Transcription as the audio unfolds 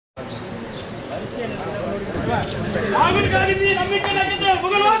Rahul Gandhi ji नम्मिके नगिद्दे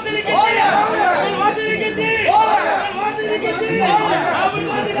मुगलवासिनी किच्ची मुगलवासिनी किच्ची Rahul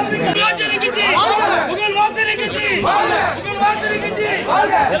Gandhi नम्मिके किच्ची मुगलवासिनी किच्ची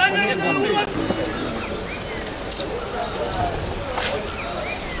Telangana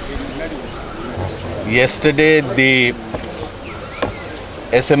Yesterday, the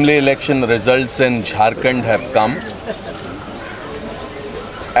assembly election results in Jharkhand have come,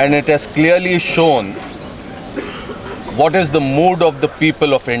 and it has clearly shown what is the mood of the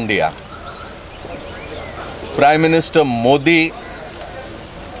people of India. Prime Minister Modi,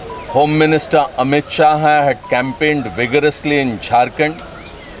 Home Minister Amit Shah had campaigned vigorously in Jharkhand,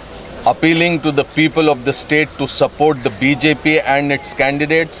 appealing to the people of the state to support the BJP and its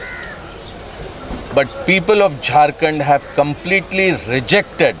candidates. But people of Jharkhand have completely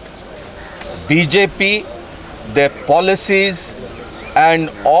rejected BJP, their policies and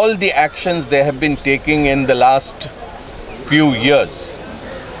all the actions they have been taking in the last few years.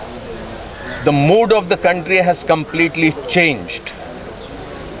 The mood of the country has completely changed.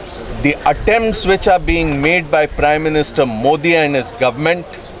 The attempts which are being made by Prime Minister Modi and his government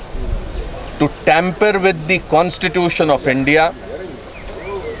to tamper with the Constitution of India,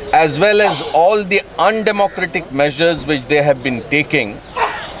 as well as all the undemocratic measures which they have been taking,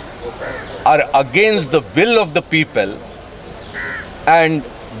 are against the will of the people, and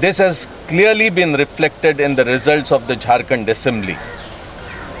this has clearly been reflected in the results of the Jharkhand Assembly.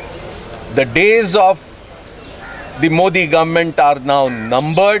 The days of the Modi government are now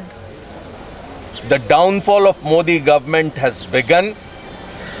numbered. The downfall of Modi government has begun,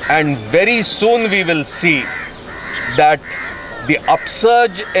 and very soon we will see that the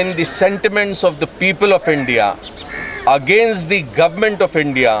upsurge in the sentiments of the people of India against the government of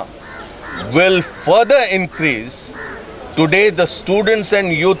India will further increase. Today the students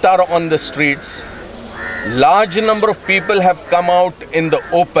and youth are on the streets. Large number of people have come out in the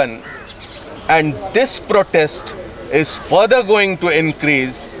open, and this protest is further going to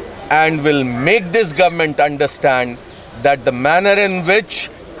increase and will make this government understand that the manner in which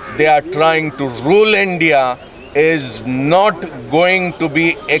they are trying to rule India is not going to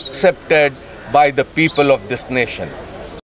be accepted by the people of this nation.